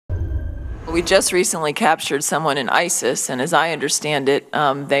We just recently captured someone in ISIS, and as I understand it,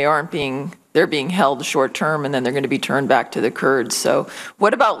 they're being held short term, and then they're going to be turned back to the Kurds. So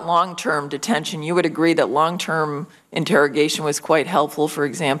what about long-term detention? You would agree that long-term interrogation was quite helpful, for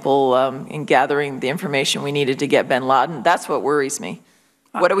example, in gathering the information we needed to get bin Laden? That's what worries me.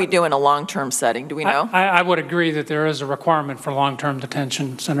 What do we do in a long-term setting? Do we know? I would agree that there is a requirement for long-term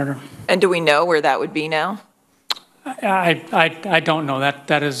detention, Senator. And do we know where that would be now? I don't know.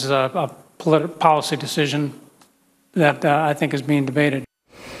 That is a policy decision that I think is being debated.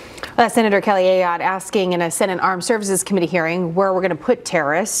 Senator Kelly Ayotte asking in a Senate Armed Services Committee hearing where we're going to put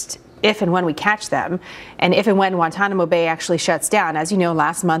terrorists if and when we catch them, and if and when Guantanamo Bay actually shuts down. As you know,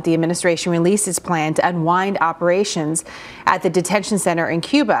 last month the administration released its plan to unwind operations at the detention center in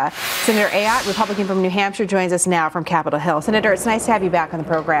Cuba. Senator Ayotte, Republican from New Hampshire, joins us now from Capitol Hill. Senator, it's nice to have you back on the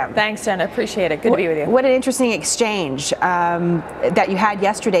program. Thanks, Jenna. Appreciate it. Good to be with you. What an interesting exchange that you had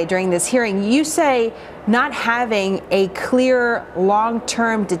yesterday during this hearing. You say not having a clear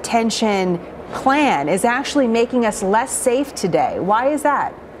long-term detention plan is actually making us less safe today. Why is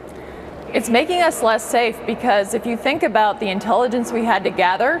that? It's making us less safe because if you think about the intelligence we had to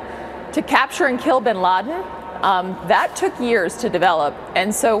gather to capture and kill bin Laden, that took years to develop.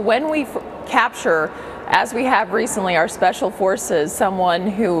 And so when we capture, as we have recently, our special forces, someone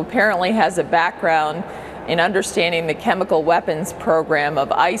who apparently has a background in understanding the chemical weapons program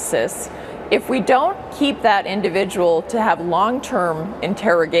of ISIS, if we don't keep that individual to have long-term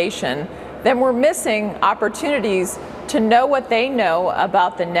interrogation, then we're missing opportunities to know what they know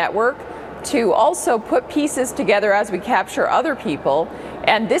about the network, to also put pieces together as we capture other people.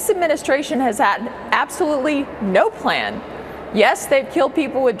 And this administration has had absolutely no plan. Yes, they've killed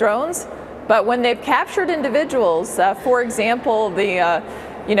people with drones, but when they've captured individuals, for example, the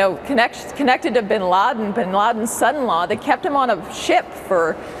connected to bin Laden's son-in-law, they kept him on a ship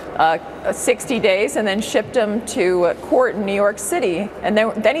for 60 days and then shipped him to court in New York City. And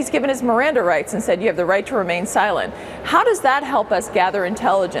then he's given his Miranda rights and said, you have the right to remain silent. How does that help us gather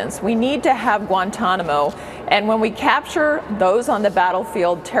intelligence? We need to have Guantanamo. And when we capture those on the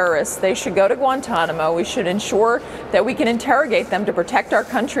battlefield terrorists, they should go to Guantanamo. We should ensure that we can interrogate them to protect our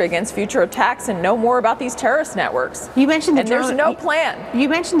country against future attacks and know more about these terrorist networks. You mentioned the drone. There's no plan. You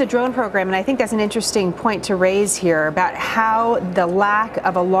mentioned the drone program, and I think that's an interesting point to raise here about how the lack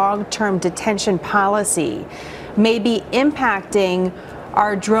of a long-term detention policy may be impacting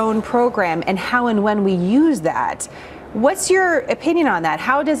our drone program and how and when we use that. What's your opinion on that?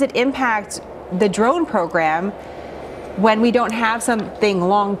 How does it impact the drone program when we don't have something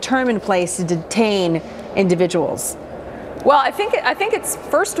long-term in place to detain individuals? Well, I think it's,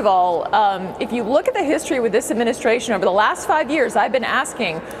 first of all, if you look at the history with this administration over the last 5 years, I've been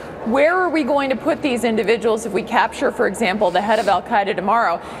asking, where are we going to put these individuals if we capture, for example, the head of Al-Qaeda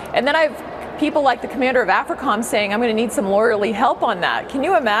tomorrow? And then I have people like the commander of AFRICOM saying, I'm going to need some lawyerly help on that. Can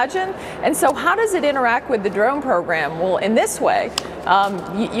you imagine? And so how does it interact with the drone program? Well, in this way,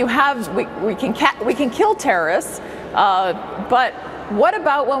 we can kill terrorists, but what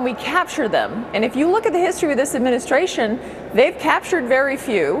about when we capture them? And if you look at the history of this administration, they've captured very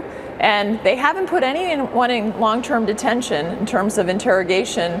few, and they haven't put anyone in long-term detention in terms of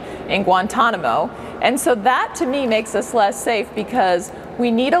interrogation in Guantanamo. And so that, to me, makes us less safe because we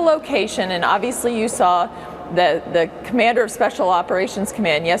need a location, and obviously you saw the commander of Special Operations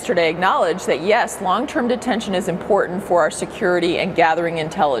Command yesterday acknowledged that, yes, long-term detention is important for our security and gathering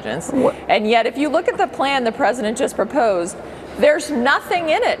intelligence. And yet, if you look at the plan the president just proposed, there's nothing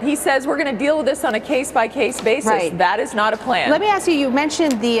in it. He says we're going to deal with this on a case-by-case basis. Right. That is not a plan. Let me ask you, you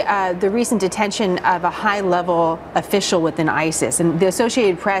mentioned the recent detention of a high-level official within ISIS, and the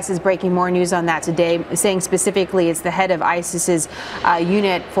Associated Press is breaking more news on that today, saying specifically it's the head of ISIS's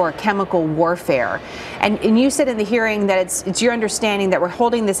unit for chemical warfare. And you said in the hearing that it's your understanding that we're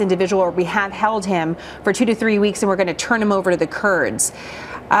holding this individual, or we have held him for 2 to 3 weeks, and we're going to turn him over to the Kurds.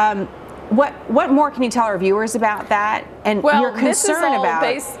 What more can you tell our viewers about that and your concern about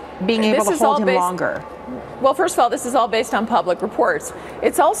being able to hold him longer? Well, first of all, this is all based on public reports.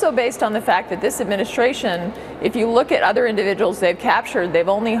 It's also based on the fact that this administration, if you look at other individuals they've captured, they've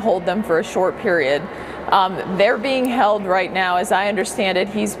only held them for a short period. They're being held right now, as I understand it,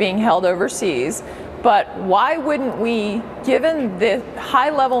 he's being held overseas. But why wouldn't we, given the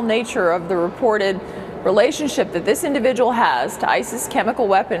high-level nature of the reported relationship that this individual has to ISIS chemical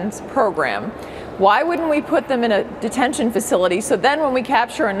weapons program, why wouldn't we put them in a detention facility so then when we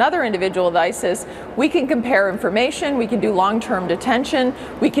capture another individual with ISIS, we can compare information, we can do long-term detention,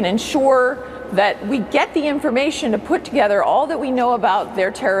 we can ensure that we get the information to put together all that we know about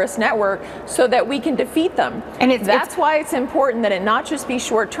their terrorist network so that we can defeat them. And that's why it's important that it not just be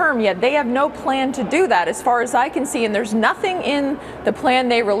short term, yet they have no plan to do that as far as I can see, and there's nothing in the plan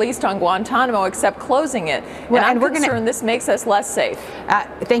they released on Guantanamo except closing it. Well, and I'm concerned this makes us less safe.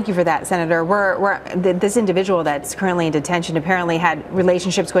 Thank you for that, Senator. This individual that's currently in detention apparently had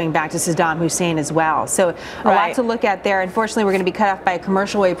relationships going back to Saddam Hussein as well. So a lot to look at there. Unfortunately, we're going to be cut off by a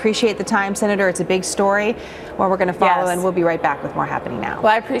commercial. We appreciate the time, Senator. It's a big story. Well, we're going to follow, and we'll be right back with more happening now.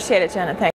 Well, I appreciate it, Jenna. Thank you.